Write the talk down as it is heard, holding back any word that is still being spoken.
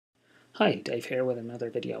Hi, Dave here with another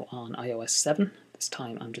video on iOS 7. This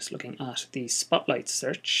time I'm just looking at the Spotlight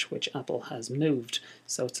search, which Apple has moved.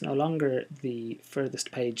 So it's no longer the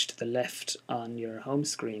furthest page to the left on your home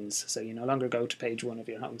screens. So you no longer go to page 1 of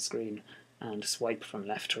your home screen and swipe from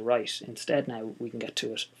left to right. Instead now we can get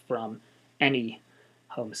to it from any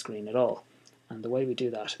home screen at all. And the way we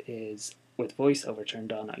do that is with VoiceOver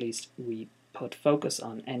turned on, at least we put focus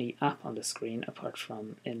on any app on the screen apart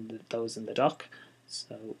from those in the dock.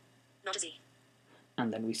 So Not as E.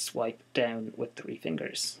 and then we swipe down with 3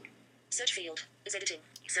 fingers. Search field is editing.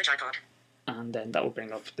 Search icon. And then that will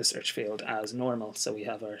bring up the search field as normal. So we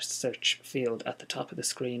have our search field at the top of the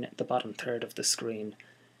screen. The bottom third of the screen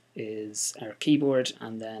is our keyboard,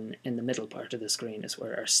 and then in the middle part of the screen is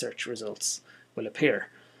where our search results will appear.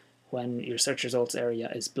 When your search results area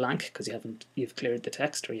is blank because you've cleared the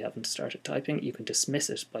text or you haven't started typing, you can dismiss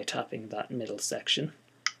it by tapping that middle section.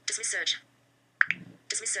 Dismiss search.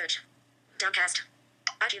 Dismiss search. Downcast.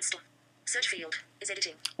 iTunes Store. Search field is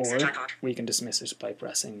editing. Or Search icon. we can dismiss it by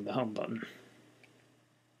pressing the home button.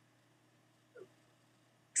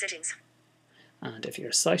 Settings. And if you're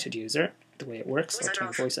a sighted user, the way it works, I'll turn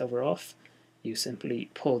VoiceOver VoiceOver off. You simply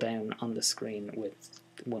pull down on the screen with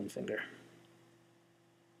 1 finger.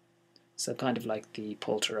 So kind of like the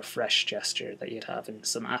pull to refresh gesture that you'd have in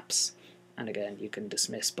some apps. And again, you can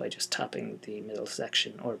dismiss by just tapping the middle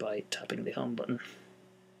section or by tapping the home button.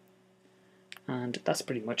 And that's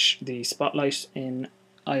pretty much the Spotlight in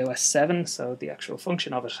iOS 7, so the actual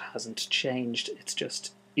function of it hasn't changed. It's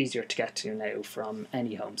just easier to get to now from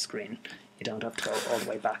any home screen. You don't have to go all the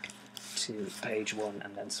way back to page 1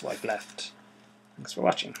 and then swipe left. Thanks for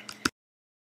watching.